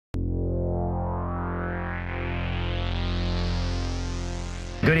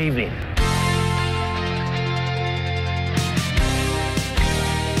Good evening.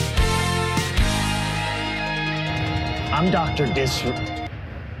 I'm Dr. Let's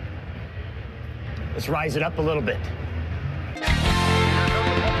rise it up a little bit. Jesus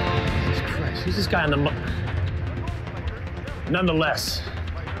Christ, who's this guy on the Nonetheless,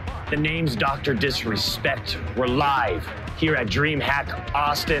 the name's Dr. DisRespect. We're live here at Dreamhack,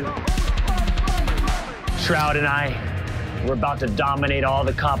 Austin. Shroud and I, we're about to dominate all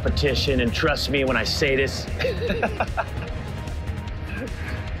the competition, and trust me when I say this,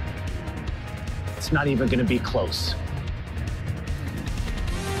 it's not even gonna be close.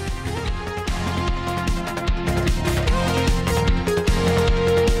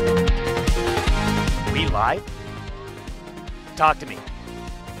 We live? Talk to me.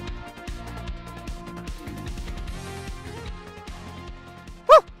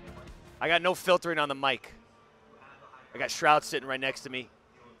 Woo! I got no filtering on the mic. I got Shroud sitting right next to me.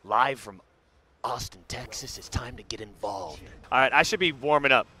 Live from Austin, Texas. It's time to get involved. All right, I should be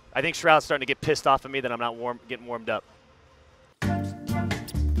warming up. I think Shroud's starting to get pissed off at me that I'm not getting warmed up.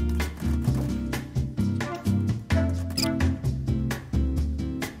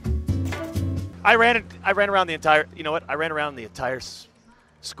 I ran around the entire, you know what? I ran around the entire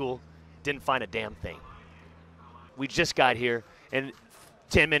school, didn't find a damn thing. We just got here, and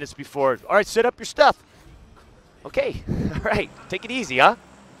 10 minutes before, all right, set up your stuff. Okay, all right, take it easy, huh?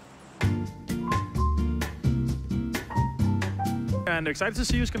 And excited to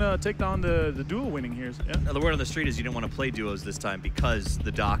see who's going to take down the duo winning here. Yeah. Now, the word on the street is you didn't want to play duos this time because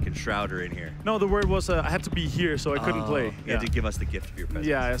the Doc and Shroud are in here. No, the word was I had to be here, so I couldn't play. You had to give us the gift of your presence.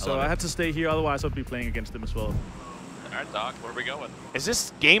 Yeah, so I had to stay here, otherwise I'd be playing against them as well. All right, Doc, where are we going? Is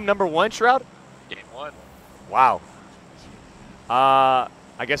this game number 1, Shroud? Game 1. Wow. I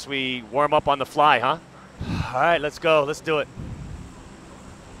guess we warm up on the fly, huh? All right, let's go. Let's do it.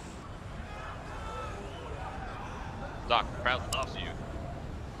 Doc, the crowd loves you.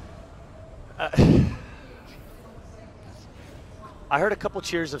 I heard a couple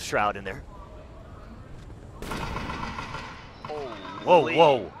cheers of Shroud in there. Holy.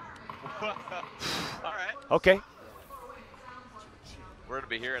 Whoa, whoa. All right. Okay, We're going to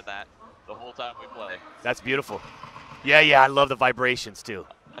be hearing that the whole time we play. that's beautiful. Yeah, I love the vibrations too.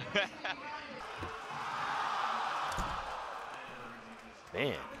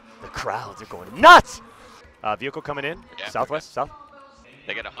 Man, the crowds are going nuts. Vehicle coming in, Yeah, southwest, south.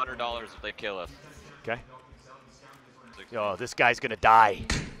 They get $100 if they kill us. Okay. Oh, this guy's gonna die.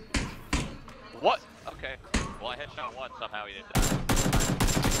 What? Okay. Well, I headshot one. Somehow he didn't die.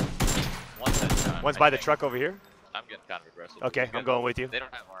 One's headshot. One's by the truck over here. I'm getting kind of aggressive. Okay, I'm going with you. They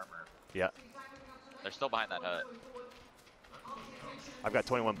don't have armor. Yeah, They're still behind that hut. I've got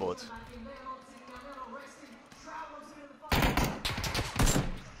 21 bullets.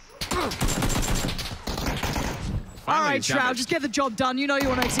 All right, Shroud, just get the job done. You know you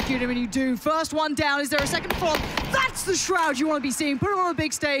want to execute him, and you do. First one down. Is there a second fall? That's the Shroud you want to be seeing. Put him on a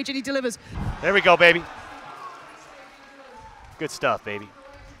big stage, and he delivers. There we go, baby. Good stuff, baby.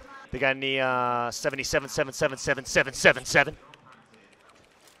 They got any 77-777-777?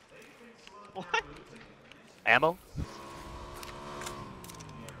 What? Ammo?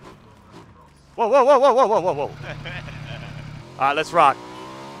 Whoa, whoa, whoa, whoa, whoa, whoa, whoa, whoa. All right, let's rock.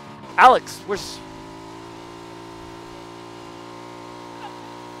 Alex, where's...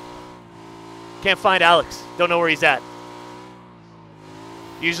 Can't find Alex. Don't know where he's at.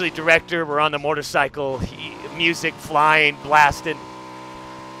 Usually director, we're on the motorcycle, music flying, blasting.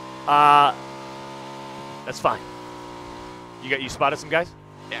 That's fine. You spotted some guys?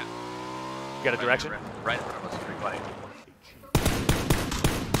 Yeah. You got a direction? Right in front of us. Pretty funny.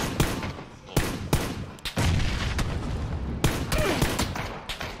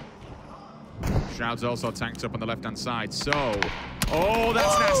 Shroud's also tanked up on the left-hand side, so... Oh,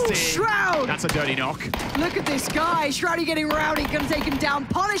 that's nasty! Shroud! That's a dirty knock. Look at this guy. Shroudy getting rowdy. Going to take him down.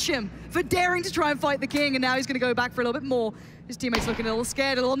 Punish him for daring to try and fight the king. And now he's going to go back for a little bit more. His teammates looking a little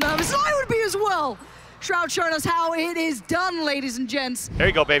scared, a little nervous. And I would be as well. Shroud showing us how it is done, ladies and gents. There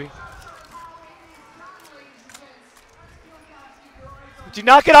you go, baby. Did you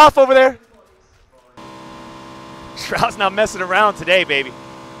knock it off over there? Shroud's not messing around today, baby.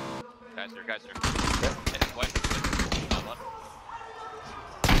 Guys, sir.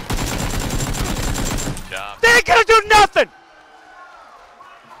 Job. They ain't gonna do nothing!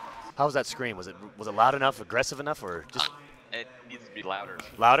 How was that scream? Was it loud enough, aggressive enough, or just... It needs to be louder.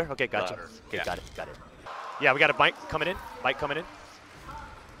 Louder? Okay, gotcha. Louder. Okay, Yeah. got it. Yeah, we got a bike coming in. Bike coming in.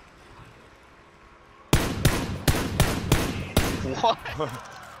 What?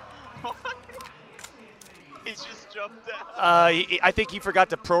 He just jumped out. I think he forgot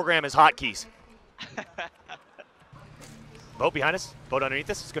to program his hotkeys. Boat behind us. Boat underneath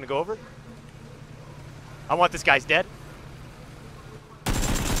us. It's going to go over. I want this guy's dead.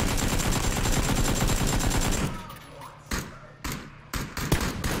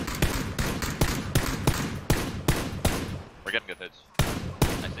 We're getting good hits.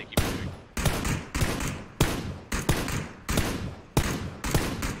 I say keep moving.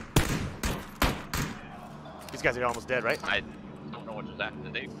 These guys are almost dead, right? I don't know what just happened.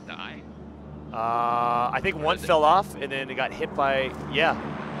 Did they die? I think one fell off, and then it got hit by, yeah.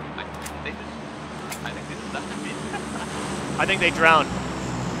 I think they just died. I think they drowned.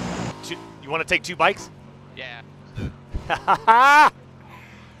 You want to take 2 bikes? Yeah.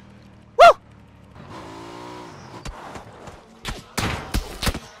 Woo!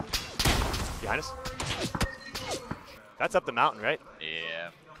 Behind us? That's up the mountain, right? Yeah.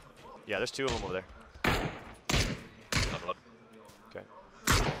 Yeah, there's 2 of them over there. Okay.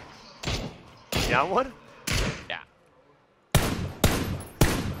 Down one? Yeah.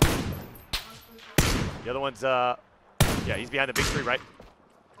 The other one's, yeah, he's behind the big tree, right?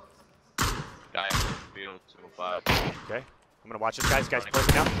 Guy field 205. Okay. I'm going to watch this guy. This guy's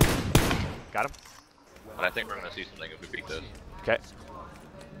closing out. Got him. But I think we're going to see something if we beat this. Okay.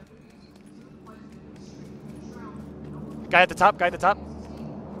 Guy at the top,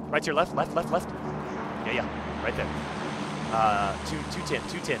 Right to your left. Yeah. Right there.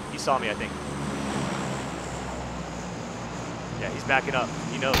 210. He saw me, I think. Yeah, he's backing up.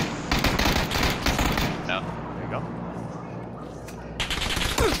 He knows. No. There you go.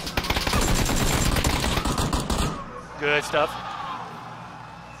 Good stuff.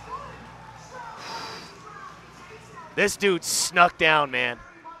 This dude snuck down, man.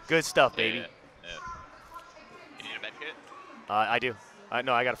 Good stuff, baby. Yeah. You need a med kit? I do.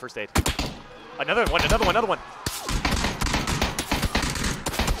 No, I got a first aid. Another one.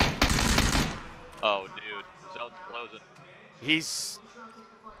 Oh, dude. Zone's closing. He's...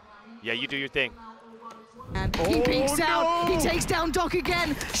 Yeah, you do your thing. And he peeks out. He takes down Doc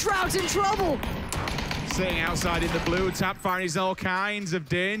again. Shroud's in trouble. Sitting outside in the blue, Tap firing is all kinds of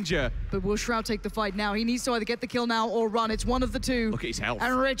danger. But will Shroud take the fight now? He needs to either get the kill now or run. It's one of the two. Look at his health.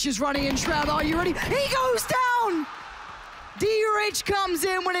 And Rich is running in. Shroud, are you ready? He goes down! D-Rich comes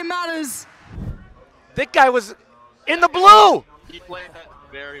in when it matters. That guy was in the blue! He played that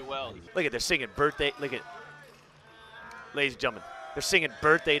very well. Look at, they're singing birthday. Look at, ladies and gentlemen, they're singing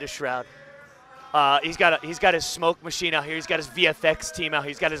birthday to Shroud. He's got his smoke machine out here. He's got his VFX team out here.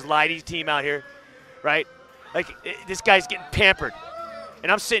 He's got his lighting team out here, right? Like, this guy's getting pampered.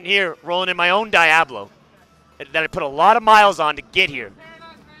 And I'm sitting here rolling in my own Diablo that I put a lot of miles on to get here.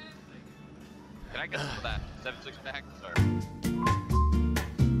 Can I get some of that 7.6 pack? Sorry.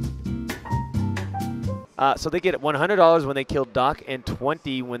 So they get $100 when they kill Doc and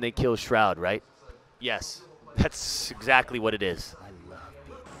 $20 when they kill Shroud, right? Yes, that's exactly what it is.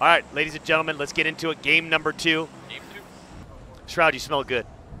 All right, ladies and gentlemen, let's get into it. Game number 2. Game 2? Shroud, you smell good.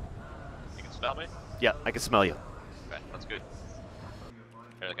 You can smell me? Yeah, I can smell you. Okay, that's good.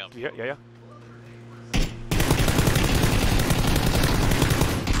 Here they come. Yeah.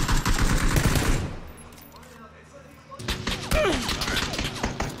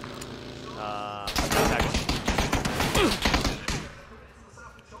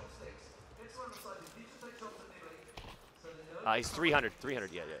 He's 300,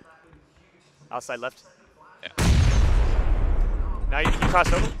 yeah. Outside left. Yeah. Now he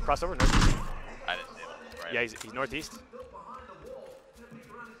crossed over, northeast. I didn't see him. Right. Yeah, he's northeast.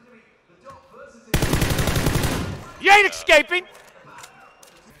 You ain't escaping!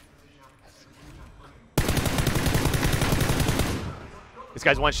 This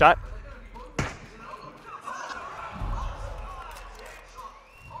guy's one shot.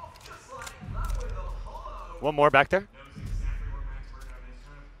 One more back there.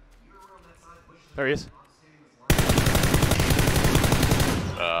 There he is.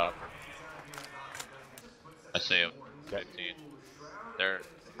 I see him. Okay. 15. They're in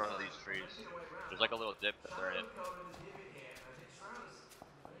front of these trees. There's like a little dip that they're in.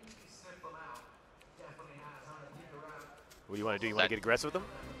 What do you want to do? You want to get aggressive with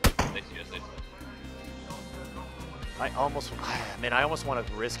them? They see us. I almost want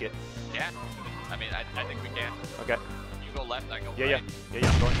to risk it. Yeah. I mean, I think we can. Okay. You go left, I go Yeah, right.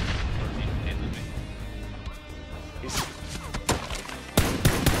 yeah, I'm going. He's with me.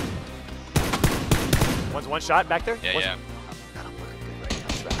 One's one shot back there? Yeah, yeah. God, I'm looking good right now,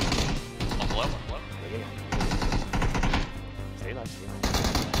 Shroud. One below, one below. Yeah. Stay alive, stay alive.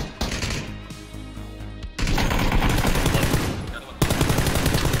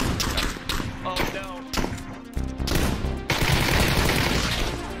 Oh no.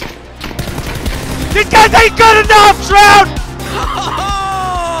 This ain't good enough, Shroud!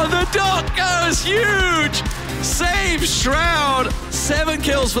 Oh, the Doc goes huge! Save Shroud! 7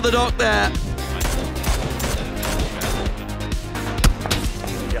 kills for the Doc there.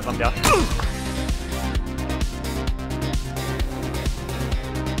 Yeah, I'm down. Come.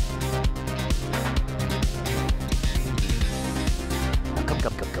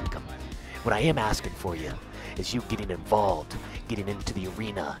 What I am asking for you is you getting involved, getting into the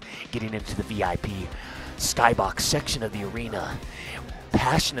arena, getting into the VIP skybox section of the arena,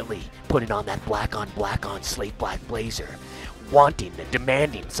 passionately putting on that black on slate black blazer, wanting and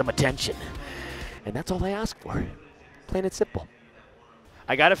demanding some attention. And that's all I ask for. Plain and simple.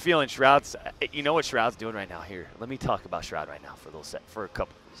 I got a feeling Shroud's, you know what Shroud's doing right now here. Let me talk about Shroud right now for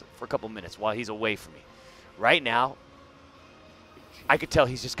a couple minutes while he's away from me. Right now, I could tell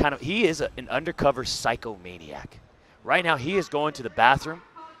he's just he is an undercover psychomaniac. Right now, he is going to the bathroom.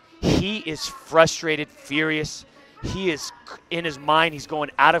 He is frustrated, furious. He is in his mind. He's going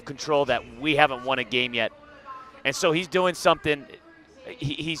out of control that we haven't won a game yet. And so he's doing something.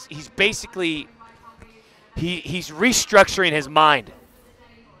 He's basically, he's restructuring his mind.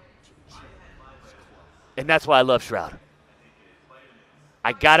 And that's why I love Shroud.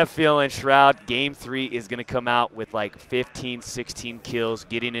 I got a feeling Shroud, Game 3, is going to come out with like 15, 16 kills,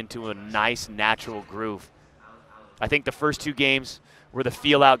 getting into a nice, natural groove. I think the first 2 games were the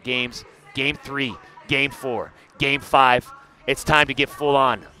feel-out games. Game 3, Game 4, Game 5, it's time to get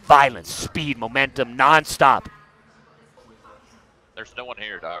full-on violence, speed, momentum, non-stop. There's no one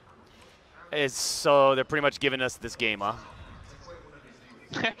here, Doc. So they're pretty much giving us this game, huh?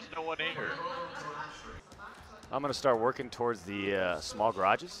 There's no one here. I'm going to start working towards the small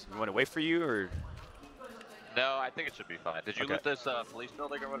garages. You want to wait for you, or? No, I think it should be fine. Did you loot this police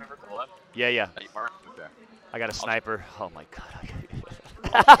building or whatever to the left? Yeah. You marked? Okay. I got a sniper. Oh, my God.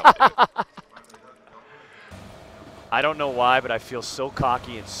 I don't know why, but I feel so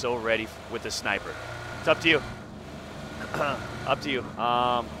cocky and so ready with the sniper. It's up to you. Up to you.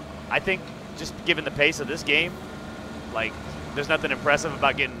 I think just given the pace of this game, like, there's nothing impressive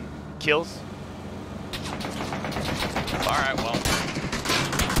about getting kills. All right, well.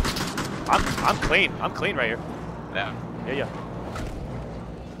 I'm clean. I'm clean right here. Yeah. Yeah.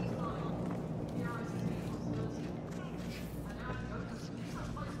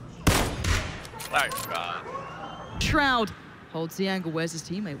 Nice God. Shroud holds the angle. Where's his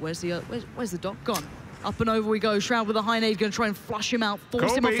teammate? Where's the Doc gone? Up and over we go. Shroud with a high nade, going to try and flush him out,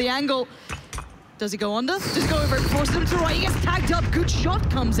 force him off the angle. Does he go under? Just go over it, forces him to the right. He gets tagged up. Good shot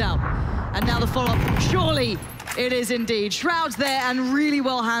comes out. And now the follow-up. Surely it is indeed. Shroud's there and really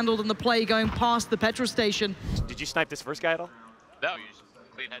well handled in the play going past the petrol station. Did you snipe this first guy at all? No, you just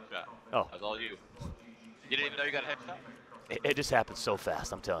clean headshot. Oh. That was all you. You didn't even know you got a headshot? It just happened so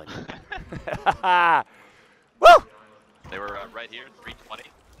fast, I'm telling you. Woo! They were right here, 320.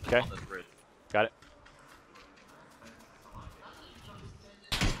 Okay. On this bridge. Got it.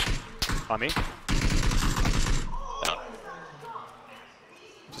 On me. Down.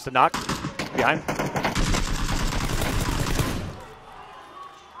 Just a knock. Behind.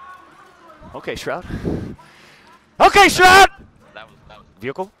 Okay, Shroud. Okay, Shroud! That was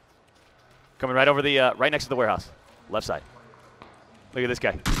Vehicle. Coming right over the, right next to the warehouse. Left side. Look at this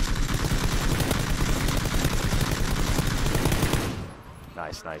guy.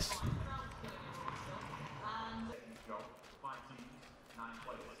 Nice.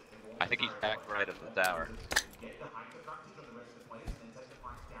 I think he's back right at the tower.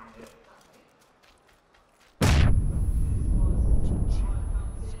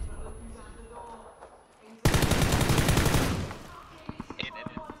 In.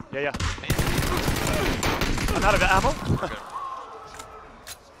 Yeah. I'm out of ammo. Okay.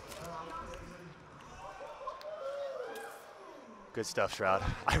 Good stuff, Shroud.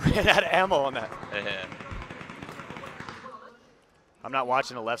 I ran out of ammo on that. I'm not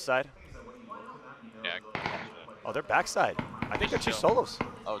watching the left side. Yeah. Oh, they're backside. I think they're 2 solos.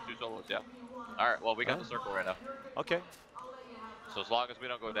 Oh, 2 solos, yeah. All right, well, we got the circle right now. Okay. So as long as we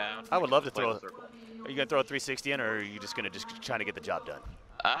don't go down, I would love to play throw the circle. Are you going to throw a 360 in, or are you just going to trying to get the job done?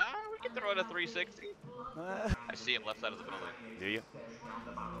 We can throw in a 360. I see him left side of the building. Do you?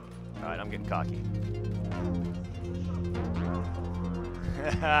 All right, I'm getting cocky.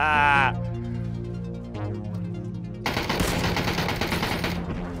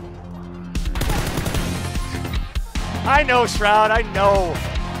 I know, Shroud, I know.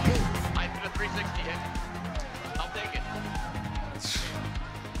 I did a 360 hit. I'll take it.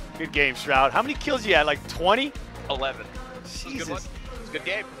 Good game, Shroud. How many kills you had? Like 20? 11. Jesus. Good one. It's a good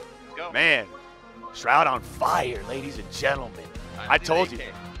game. Let's go. Man, Shroud on fire, ladies and gentlemen. I told you.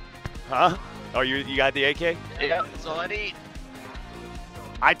 Huh? Oh, you got the AK? Yeah, that's all I need.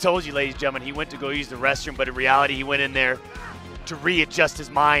 I told you, ladies and gentlemen, he went to go use the restroom, but in reality, he went in there to readjust his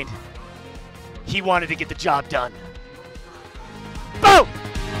mind. He wanted to get the job done.